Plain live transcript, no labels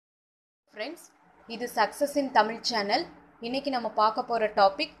friends, இது Success in Tamil channel. இன்னைக்கு நம்ம பார்க்க போற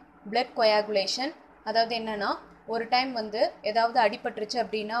டாபிக் blood coagulation. அதாவது என்னன்னா ஒரு டைம் வந்து ஏதாவது அடிபட்டுருச்சு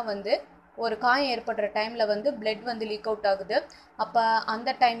அப்படினா வந்து ஒரு காயம் ஏற்படுற டைம்ல வந்து blood வந்து லீக் அவுட் ஆகுது. அப்ப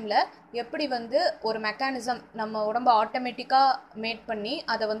அந்த டைம்ல எப்படி வந்து ஒரு மெக்கானிசம் நம்ம உடம்ப ஆட்டோமேட்டிக்கா மேட் பண்ணி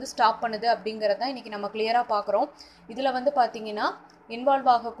அதை வந்து ஸ்டாப் பண்ணுது அப்படிங்கறத இன்னைக்கு நம்ம கிளியரா பார்க்கறோம். இதுல வந்து பாத்தீங்கன்னா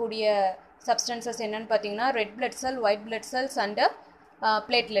இன்வால்வ் ஆகக்கூடிய சப்ஸ்டன்சஸ் என்னன்னு பாத்தீங்கன்னா red blood cell, white blood cells and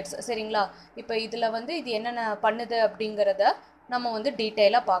platelets. சரிங்களா? இப்போ இதுல வந்து இது என்னென்ன பண்ணுது அப்படிங்கறத நம்ம வந்து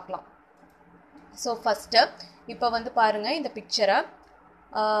டீடைலா பார்க்கலாம். ஸோ ஃபர்ஸ்ட் இப்போ வந்து பாருங்க இந்த பிக்சரை.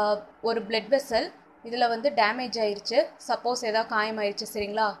 ஒரு blood vessel இதில் வந்து டேமேஜ் ஆயிடுச்சு, சப்போஸ் ஏதாவது காயமாயிடுச்சு.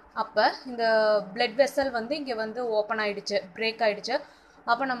 சரிங்களா? அப்போ இந்த blood vessel வந்து இங்கே வந்து ஓப்பன் ஆயிடுச்சு, பிரேக் ஆயிடுச்சு.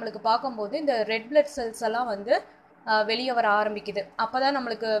 அப்போ நம்மளுக்கு பார்க்கும்போது இந்த ரெட் blood cells எல்லாம் வந்து வெளியே வர ஆரம்பிக்குது. அப்போ தான்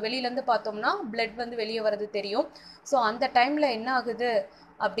நம்மளுக்கு வெளியிலேருந்து பார்த்தோம்னா blood வந்து வெளியே வர்றது தெரியும். ஸோ அந்த டைமில் என்ன ஆகுது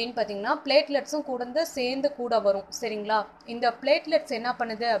அப்படின்னு பார்த்தீங்கன்னா பிளேட்லெட்ஸும் சேர்ந்து கூட வரும். சரிங்களா? இந்த பிளேட்லெட்ஸ் என்ன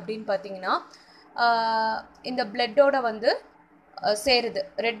பண்ணுது அப்படின்னு பார்த்தீங்கன்னா இந்த பிளட்டோட வந்து சேருது,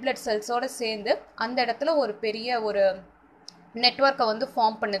 ரெட் blood செல்ஸோட சேர்ந்து அந்த இடத்துல ஒரு பெரிய ஒரு நெட்வொர்க்கை வந்து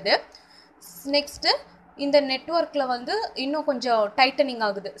ஃபார்ம் பண்ணுது. நெக்ஸ்ட்டு இந்த நெட்வொர்க்கில் வந்து இன்னும் கொஞ்சம் டைட்டனிங்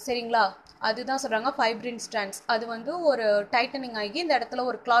ஆகுது. சரிங்களா? அதுதான் சொல்கிறாங்க ஃபைப்ரின் ஸ்ட்ராண்ட்ஸ். அது வந்து ஒரு டைட்டனிங் ஆகி இந்த இடத்துல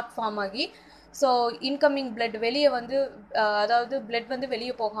ஒரு கிளாட் ஃபார்ம் ஆகி ஸோ இன்கமிங் பிளட் வெளியே வந்து அதாவது பிளட் வந்து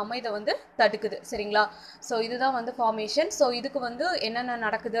வெளியே போகாமல் இதை வந்து தடுக்குது. சரிங்களா? ஸோ இதுதான் வந்து ஃபார்மேஷன். ஸோ இதுக்கு வந்து என்னென்ன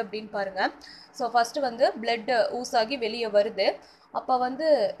நடக்குது அப்படின்னு பாருங்கள். ஸோ ஃபஸ்ட்டு வந்து பிளட் ஊஸ் ஆகி வெளியே வருது. அப்போ வந்து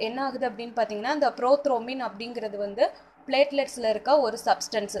என்ன ஆகுது அப்படின்னு பார்த்தீங்கன்னா இந்த ப்ரோத்ரோம்பின் அப்படிங்கிறது வந்து பிளேட்லெட்ஸில் இருக்க ஒரு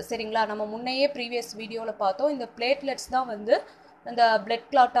சப்ஸ்டன்ஸ். சரிங்களா? நம்ம முன்னையே ப்ரீவியஸ் வீடியோவில் பார்த்தோம். இந்த பிளேட்லெட்ஸ் தான் வந்து இந்த பிளட்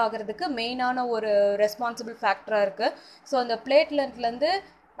கிளாட் ஆகிறதுக்கு மெயினான ஒரு ரெஸ்பான்சிபிள் ஃபேக்டராக இருக்குது. ஸோ அந்த பிளேட்லெட்லேருந்து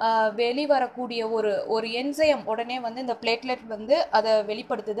வெளிவரக்கூடிய ஒரு என்சைம் உடனே வந்து இந்த பிளேட்லெட் வந்து அதை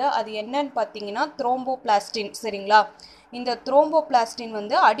வெளிப்படுத்துது. அது என்னன்னு பார்த்தீங்கன்னா த்ரோம்போபிளாஸ்டின். சரிங்களா? இந்த த்ரோம்போபிளாஸ்டின்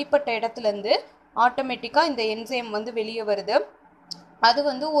வந்து அடிப்பட்ட இடத்துலேருந்து ஆட்டோமேட்டிக்காக இந்த என்சைம் வந்து வெளியே வருது. அது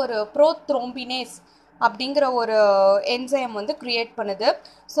வந்து ஒரு ப்ரோத்ரோம்பினேஸ் அப்படிங்கிற ஒரு என்சைம் வந்து கிரியேட் பண்ணுது.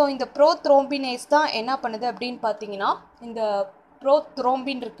 ஸோ இந்த ப்ரோத்ரோம்பினேஸ் தான் என்ன பண்ணுது அப்படின்னு பார்த்தீங்கன்னா இந்த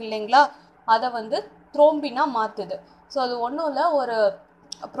ப்ரோத்ரோம்பின் இருக்கு இல்லைங்களா, அதை வந்து த்ரோம்பினாக மாற்றுது. ஸோ அது ஒன்றும் இல்லை, ஒரு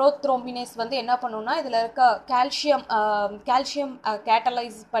ப்ரோத்ரோம்பினேஸ் வந்து என்ன பண்ணுன்னா இதில் இருக்க கால்சியம்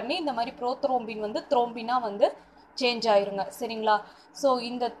கேட்டலைஸ் பண்ணி இந்த மாதிரி ப்ரோத்ரோம்பின் வந்து த்ரோம்பினாக வந்து சேஞ்ச் ஆயிருங்க. சரிங்களா? ஸோ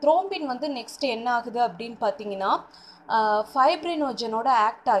இந்த த்ரோம்பின் வந்து நெக்ஸ்ட் என்ன ஆகுது அப்படின்னு பார்த்தீங்கன்னா ஃபைப்ரினோஜனோட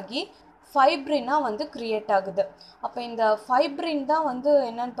ஆக்ட் ஆகி ஃபைப்ரினாக வந்து கிரியேட் ஆகுது. அப்போ இந்த ஃபைப்ரின் தான் வந்து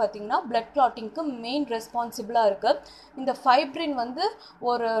என்னன்னு பார்த்தீங்கன்னா பிளட் கிளாட்டிங்க்கு மெயின் ரெஸ்பான்சிபிளாக இருக்குது. இந்த ஃபைப்ரின் வந்து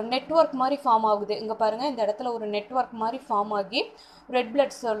ஒரு நெட்வொர்க் மாதிரி ஃபார்ம் ஆகுது. இங்கே பாருங்கள், இந்த இடத்துல ஒரு நெட்வொர்க் மாதிரி ஃபார்ம் ஆகி ரெட்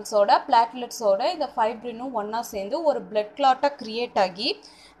blood செல்ஸோட பிளாட்லெட்ஸோட இந்த ஃபைப்ரினும் ஒன்றா சேர்ந்து ஒரு பிளட் கிளாட்டாக கிரியேட் ஆகி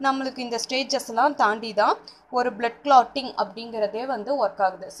நம்மளுக்கு இந்த ஸ்டேஜஸ்லாம் தாண்டி தான் ஒரு பிளட் கிளாட்டிங் அப்படிங்கிறதே வந்து ஒர்க்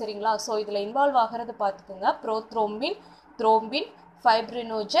ஆகுது. சரிங்களா? ஸோ இதில் இன்வால்வ் ஆகிறது பார்த்துக்குங்க, ப்ரோத்ரோம்பின், த்ரோம்பின்,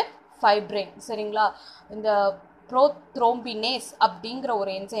 ஃபைப்ரினோஜன், ஃபைப்ரின். சரிங்களா? இந்த ப்ரோத்ரோம்பினேஸ் அப்படிங்கிற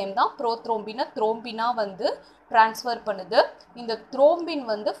ஒரு என்சைம் தான் ப்ரோத்ரோம்பினை த்ரோம்பினா வந்து டிரான்ஸ்ஃபர் பண்ணுது. இந்த த்ரோம்பின்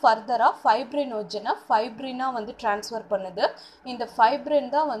வந்து ஃபர்தராக ஃபைப்ரினோஜனை ஃபைப்ரினா வந்து டிரான்ஸ்ஃபர் பண்ணுது. இந்த ஃபைப்ரின்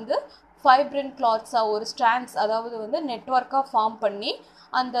தான் வந்து ஃபைப்ரின் கிளாட்ஸாக ஒரு ஸ்ட்ராண்ட்ஸ், அதாவது வந்து நெட்வொர்க்காக ஃபார்ம் பண்ணி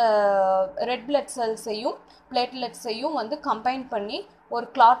அந்த ரெட் blood செல்ஸையும் பிளேட்லெட்ஸையும் வந்து கம்பைன் பண்ணி ஒரு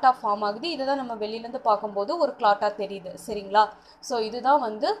கிளாட்டாக ஃபார்ம் ஆகுது. இதை தான் நம்ம வெளியிலேருந்து பார்க்கும்போது ஒரு கிளாட்டாக தெரியுது. சரிங்களா? ஸோ இதுதான்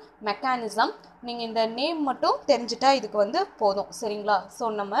வந்து மெக்கானிசம். நீங்கள் இந்த நேம் மட்டும் தெரிஞ்சிட்டா இதுக்கு வந்து போதும். சரிங்களா? ஸோ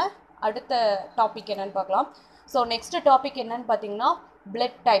நம்ம அடுத்த டாபிக் என்னன்னு பார்க்கலாம். ஸோ நெக்ஸ்ட் டாபிக் என்னன்னு பார்த்தீங்கன்னா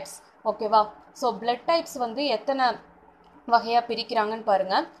பிளட் டைப்ஸ். ஓகேவா? ஸோ பிளட் டைப்ஸ் வந்து எத்தனை வகையாக பிரிக்கிறாங்கன்னு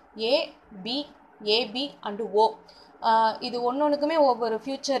பாருங்கள். ஏ, பி, ஏபி அண்டு ஓ. இது ஒன்னொன்றுக்குமே ஒவ்வொரு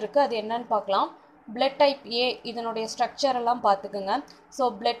ஃபியூச்சர் இருக்குது. அது என்னன்னு பார்க்கலாம். பிளட் டைப் ஏ இதனுடைய ஸ்ட்ரக்சர் எல்லாம் பார்த்துக்குங்க. ஸோ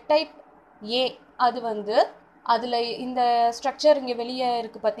பிளட் டைப் ஏ அது வந்து அதில் இந்த ஸ்ட்ரக்சர் இங்கே வெளியே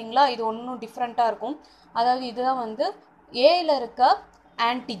இருக்குது பார்த்தீங்களா, இது ஒன்றும் டிஃப்ரெண்ட்டாக இருக்கும். அதாவது இதுதான் வந்து ஏல இருக்க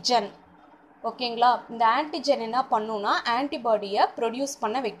ஆன்டிஜன். ஓகேங்களா? இந்த ஆன்டிஜன் என்ன பண்ணுன்னா ஆன்டிபாடியை ப்ரொடியூஸ்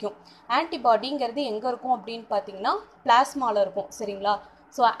பண்ண வைக்கும். ஆன்டிபாடிங்கிறது எங்கே இருக்கும் அப்படின்னு பார்த்தீங்கன்னா பிளாஸ்மாவில் இருக்கும். சரிங்களா?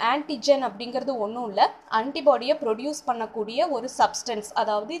 ஸோ ஆன்டிஜன் அப்படிங்கிறது ஒன்றும் இல்லை, ஆன்டிபாடியை ப்ரொடியூஸ் பண்ணக்கூடிய ஒரு சப்ஸ்டன்ஸ்.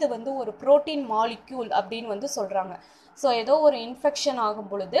 அதாவது இது வந்து ஒரு புரோட்டீன் மாலிக்யூல் அப்படின்னு வந்து சொல்கிறாங்க. ஸோ ஏதோ ஒரு இன்ஃபெக்ஷன் ஆகும்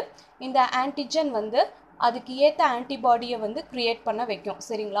பொழுது இந்த ஆன்டிஜன் வந்து அதுக்கு ஏற்ற ஆன்டிபாடியை வந்து கிரியேட் பண்ண வைக்கும்.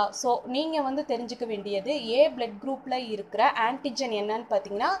 சரிங்களா? ஸோ நீங்கள் வந்து தெரிஞ்சுக்க வேண்டியது ஏ பிளட் குரூப்பில் இருக்கிற ஆன்டிஜன் என்னன்னு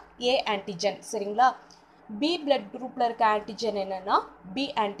பார்த்தீங்கன்னா ஏ ஆன்டிஜன். சரிங்களா? பி பிளட் குரூப்பில் இருக்க ஆன்டிஜன் என்னன்னா பி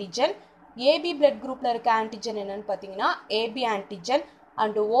ஆன்டிஜன். ஏபி பிளட் குரூப்பில் இருக்க ஆன்டிஜன் என்னன்னு பார்த்தீங்கன்னா AB antigen.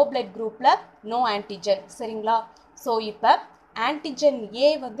 And O blood குரூப்பில் நோ ஆன்டிஜன். சரிங்களா? ஸோ இப்போ ஆன்டிஜன் ஏ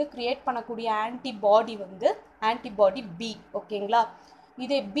வந்து கிரியேட் பண்ணக்கூடிய ஆன்டிபாடி வந்து ஆன்டிபாடி பி. ஓகேங்களா,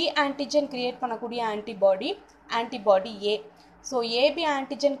 இதே பி ஆன்டிஜன் கிரியேட் பண்ணக்கூடிய ஆன்டிபாடி ஏ. ஸோ ஏபி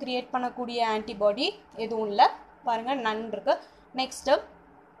ஆன்டிஜன் கிரியேட் பண்ணக்கூடிய ஆன்டிபாடி எதுவும் இல்லை பாருங்கள், நன் இருக்கு. நெக்ஸ்ட்டு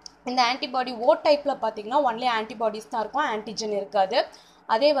இந்த ஆன்டிபாடி ஓ டைப்பில் பார்த்தீங்கன்னா ஒன்லி ஆன்டிபாடிஸ் தான் இருக்கும், ஆன்டிஜன் இருக்காது.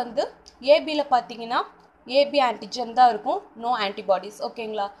 அதே வந்து ஏபியில் பார்த்தீங்கன்னா ஏபி ஆன்டிஜன் தான் இருக்கும், நோ ஆன்டிபாடிஸ்.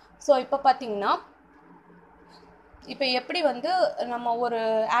 ஓகேங்களா, ஸோ இப்போ பார்த்தீங்கன்னா இப்போ எப்படி வந்து நம்ம ஒரு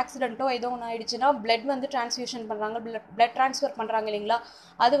ஆக்சிடெண்ட்டோ ஏதோ ஒன்று ஆயிடுச்சுன்னா பிளட் வந்து டிரான்ஸ்ஃபியூஷன் பண்ணுறாங்க, பிளட் ட்ரான்ஸ்ஃபர் பண்ணுறாங்க இல்லைங்களா,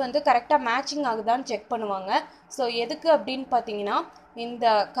 அது வந்து கரெக்டாக மேட்சிங் ஆகுதான்னு செக் பண்ணுவாங்க. ஸோ எதுக்கு அப்படின்னு பார்த்தீங்கன்னா இந்த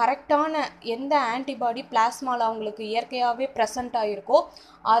கரெக்டான எந்த ஆன்டிபாடி பிளாஸ்மாவில் அவங்களுக்கு இயற்கையாகவே ப்ரெசண்ட் ஆகிருக்கோ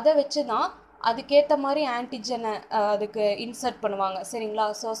அதை வச்சு தான் அதுக்கேற்ற மாதிரி ஆன்டிஜனை அதுக்கு இன்சர்ட் பண்ணுவாங்க. சரிங்களா,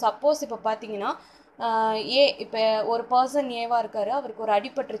 ஸோ சப்போஸ் இப்போ பார்த்தீங்கன்னா ஏ இப்போ ஒரு பர்சன் ஏவாக இருக்கார், அவருக்கு ஒரு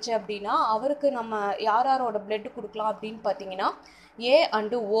அடிபட்டுருச்சு அப்படின்னா அவருக்கு நம்ம யாரோட பிளட் கொடுக்கலாம் அப்படின்னு பார்த்தீங்கன்னா ஏ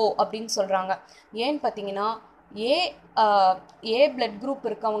அண்டு ஓ அப்படின்னு சொல்கிறாங்க. ஏன்னு பார்த்தீங்கன்னா ஏ பிளட் குரூப்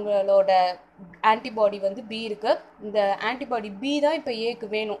இருக்கவங்களோட ஆன்டிபாடி வந்து பி இருக்குது, இந்த ஆன்டிபாடி பி தான் இப்போ ஏக்கு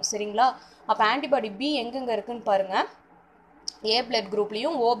வேணும். சரிங்களா, அப்போ ஆன்டிபாடி பி எங்கெங்கே இருக்குன்னு பாருங்கள், ஏ பிளட்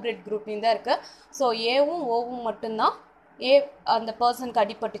குரூப்லேயும் ஓ பிளட் குரூப்லேயும் தான் இருக்குது. ஸோ ஏவும் ஓவும் மட்டும்தான் ஏ அந்த பர்சனுக்கு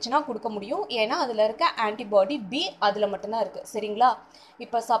அடிபட்டுச்சுன்னா கொடுக்க முடியும், ஏன்னா அதில் இருக்க ஆன்டிபாடி பி அதில் மட்டும்தான் இருக்குது. சரிங்களா,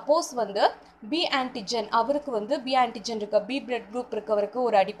 இப்போ சப்போஸ் வந்து பி ஆன்டிஜன் அவருக்கு வந்து பி ஆன்டிஜன் இருக்க பி பிளட் குரூப் இருக்கவருக்கு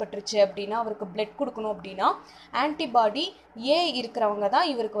ஒரு அடிபட்டுருச்சு அப்படின்னா அவருக்கு பிளட் கொடுக்கணும் அப்படின்னா ஆன்டிபாடி ஏ இருக்கிறவங்க தான்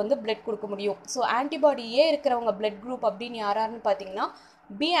இவருக்கு வந்து பிளட் கொடுக்க முடியும். ஸோ ஆன்டிபாடி ஏ இருக்கிறவங்க பிளட் குரூப் அப்படின்னு யாராருன்னு பார்த்தீங்கன்னா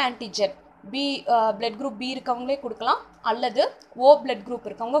B antigen B blood group B இருக்கவங்களே கொடுக்கலாம், அல்லது ஓ பிளட் குரூப்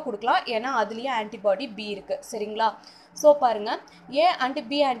இருக்கவங்க கொடுக்கலாம், ஏன்னா அதுலேயே ஆன்டிபாடி பி இருக்குது. சரிங்களா, ஸோ பாருங்கள் A and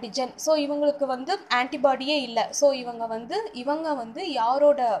B antigen, so இவங்களுக்கு வந்து ஆன்டிபாடியே இல்லை. ஸோ இவங்க வந்து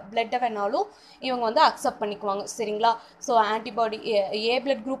யாரோட பிளட்டை வேணாலும் இவங்க வந்து அக்செப்ட் பண்ணிக்குவாங்க. சரிங்களா, ஸோ ஆன்டிபாடி ஏ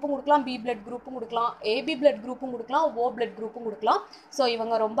பிளட் குரூப்பும் கொடுக்கலாம், பி பிளட் குரூப்பும் கொடுக்கலாம், ஏபி பிளட் குரூப்பும் கொடுக்கலாம், ஓ பிளட் குரூப்பும் கொடுக்கலாம். ஸோ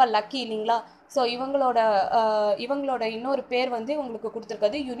இவங்க ரொம்ப லக்கி இல்லைங்களா. ஸோ இவங்களோட இன்னொரு பேர் வந்து இவங்களுக்கு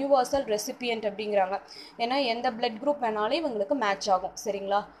கொடுத்துருக்காது யூனிவர்சல் ரெசிபியன்ட் அப்படிங்கிறாங்க, ஏன்னா எந்த பிளட் குரூப் வேணாலும் இவங்களுக்கு மேட்ச் ஆகும்.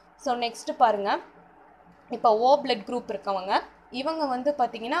 சரிங்களா, ஸோ நெக்ஸ்ட்டு பாருங்கள், இப்போ ஓ பிளட் குரூப் இருக்கவங்க இவங்க வந்து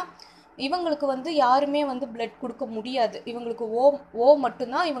பார்த்தீங்கன்னா இவங்களுக்கு வந்து யாருமே வந்து பிளட் கொடுக்க முடியாது, இவங்களுக்கு ஓ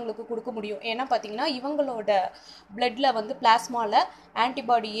மட்டும்தான் இவங்களுக்கு கொடுக்க முடியும். ஏன்னா பார்த்தீங்கன்னா இவங்களோட பிளட்டில் வந்து பிளாஸ்மாவில்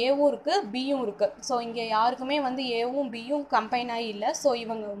ஆன்டிபாடி ஏவும் இருக்குது பியும் இருக்குது. ஸோ இங்கே யாருக்குமே வந்து ஏவும் பியும் கம்பைன் ஆகி இல்லை. ஸோ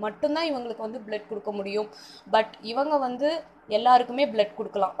இவங்க மட்டும்தான் இவங்களுக்கு வந்து பிளட் கொடுக்க முடியும். பட் இவங்க வந்து எல்லாருக்குமே பிளட்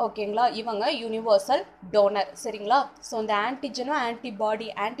கொடுக்கலாம். ஓகேங்களா, இவங்க யூனிவர்சல் டோனர். சரிங்களா, ஸோ இந்த ஆன்டிஜனும்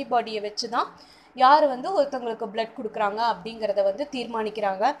ஆன்டிபாடியை வச்சு தான் யார் வந்து ஒருத்தவங்களுக்கு பிளட் கொடுக்குறாங்க அப்படிங்கிறத வந்து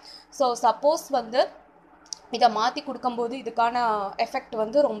தீர்மானிக்கிறாங்க. ஸோ சப்போஸ் வந்து இதை மாற்றி கொடுக்கும்போது இதுக்கான எஃபெக்ட்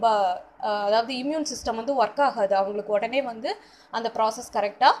வந்து ரொம்ப அதாவது இம்யூன் சிஸ்டம் வந்து ஒர்க் ஆகாது, அவங்களுக்கு உடனே வந்து அந்த ப்ராசஸ்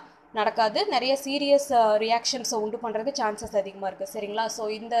கரெக்டாக நடக்காது, நிறைய சீரியஸ் ரியாக்ஷன்ஸை உண்டு பண்ணுறது சான்சஸ் அதிகமாக இருக்குது. சரிங்களா, ஸோ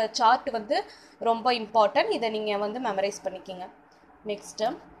இந்த சார்ட் வந்து ரொம்ப இம்பார்ட்டன்ட், இதை நீங்கள் வந்து மெமரைஸ் பண்ணிக்கிங்க.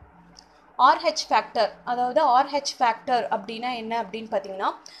 நெக்ஸ்ட்டு RH ஃபேக்டர், அதாவது RH ஃபேக்டர் அப்படின்னா என்ன அப்படின்னு பார்த்தீங்கன்னா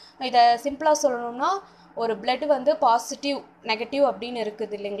இதை சிம்பிளாக சொல்லணும்னா ஒரு பிளட் வந்து பாசிட்டிவ் நெகட்டிவ் அப்படின்னு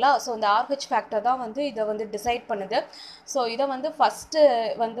இருக்குது இல்லைங்களா. ஸோ இந்த RH ஃபேக்டர் தான் வந்து இதை வந்து டிசைட் பண்ணுது. ஸோ இதை வந்து ஃபஸ்ட்டு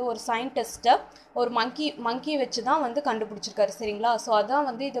வந்து ஒரு சயின்டிஸ்ட்டை ஒரு மங்கி வச்சு தான் வந்து கண்டுபிடிச்சிருக்காரு. சரிங்களா, ஸோ அதான்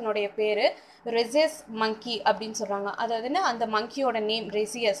வந்து இதனுடைய பேர் ரெசியஸ் மங்கி அப்படின்னு சொல்கிறாங்க. அதாவதுன்னா அந்த மங்கியோட நேம்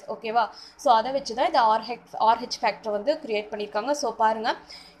ரெசியஸ். ஓகேவா, ஸோ அதை வச்சு தான் இந்த RH ஃபேக்டர் வந்து க்ரியேட் பண்ணியிருக்காங்க. ஸோ பாருங்கள்,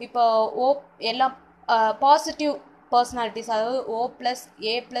 இப்போ எல்லாம் பாசிட்டிவ் பர்சனாலிட்டிஸ், அதாவது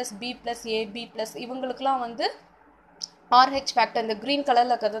O+A+B+AB+ இவங்களுக்குலாம் வந்து RH ஃபேக்டர் இந்த க்ரீன்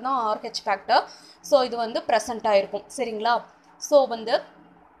கலரில் இருக்கிறது தான் RH ஃபேக்டர். ஸோ இது வந்து ப்ரெசண்ட் ஆகிருக்கும். சரிங்களா, ஸோ வந்து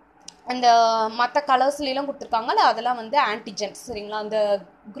அந்த மற்ற கலர்ஸ்லாம் கொடுத்துருக்காங்கல்ல அதெல்லாம் வந்து ஆன்டிஜென்ஸ். சரிங்களா, அந்த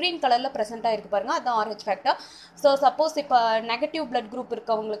க்ரீன் கலரில் ப்ரெசென்ட் ஆகிருக்கு பாருங்கள், அதுதான் RH ஃபேக்டர். ஸோ சப்போஸ் இப்போ நெகட்டிவ் பிளட் குரூப்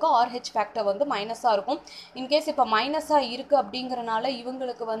இருக்கவங்களுக்கு RH ஃபேக்டர் வந்து மைனஸாக இருக்கும். இன்கேஸ் இப்போ மைனஸாக இருக்குது அப்படிங்கிறனால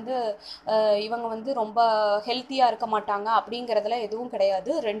இவங்களுக்கு வந்து இவங்க வந்து ரொம்ப ஹெல்த்தியாக இருக்க மாட்டாங்க அப்படிங்கிறதுல எதுவும்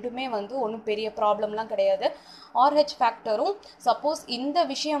கிடையாது. ரெண்டுமே வந்து ஒன்றும் பெரிய ப்ராப்ளம்லாம் கிடையாது. RH ஃபேக்டரும் சப்போஸ் இந்த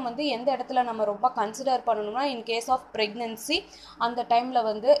விஷயம் வந்து எந்த இடத்துல நம்ம ரொம்ப கன்சிடர் பண்ணணும்னா இன்கேஸ் ஆஃப் ப்ரெக்னென்சி அந்த டைமில்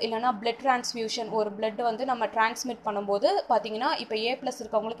வந்து இல்லைனா பிளட் டிரான்ஸ்ஃபியூஷன், ஒரு பிளட் வந்து நம்ம டிரான்ஸ்மிட் பண்ணும்போது பார்த்தீங்கன்னா இப்போ A+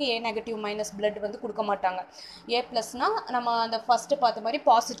 இருக்கவங்களுக்கு A நெகட்டிவ் மைனஸ் பிளட் வந்து கொடுக்க மாட்டாங்க. A+னா நம்ம அந்த ஃபஸ்ட்டு பார்த்த மாதிரி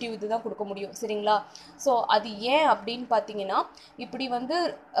பாசிட்டிவ் இது தான் கொடுக்க முடியும். சரிங்களா, ஸோ அது ஏன் அப்படின்னு பார்த்தீங்கன்னா இப்படி வந்து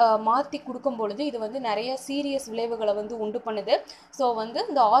மாற்றி கொடுக்கும் பொழுது இது வந்து நிறைய சீரியஸ் விளைவுகளை வந்து உண்டு பண்ணுது. ஸோ வந்து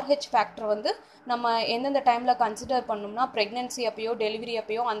இந்த RH ஃபேக்டர் வந்து நம்ம எந்தெந்த டைமில் கன்சிடர் பண்ணோம்னா ப்ரெக்னென்சி அப்பயோ டெலிவரி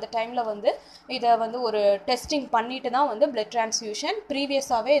அப்பயோ அந்த டைமில் வந்து இதை வந்து ஒரு டெஸ்டிங் பண்ணிட்டு தான் வந்து பிளட் டிரான்ஸ்ஃபியூஷன்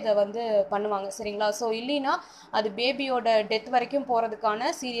ப்ரீவியஸாகவே இதை வந்து பண்ணுவாங்க சரிங்களா. ஸோ இல்லைன்னா அது பேபியோட டெத் வரைக்கும்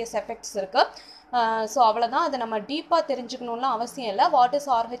போகிறதுக்கான சீரியஸ் எஃபெக்ட்ஸ் இருக்குது. ஸோ அவ்வளோதான். அதை நம்ம டீப்பாக தெரிஞ்சுக்கணும்லாம் அவசியம் இல்லை. வாட் இஸ்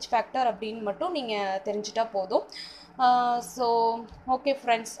RH ஃபேக்டர் அப்படின்னு மட்டும் நீங்கள் தெரிஞ்சிட்டா போதும். ஸோ ஓகே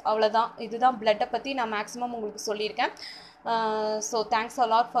ஃப்ரெண்ட்ஸ், அவ்வளோதான். இதுதான் பிளட்டை பற்றி நான் மேக்ஸிமம் உங்களுக்கு சொல்லியிருக்கேன். So thanks a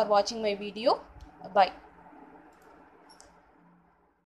lot for வாட்சிங் மை வீடியோ. பை.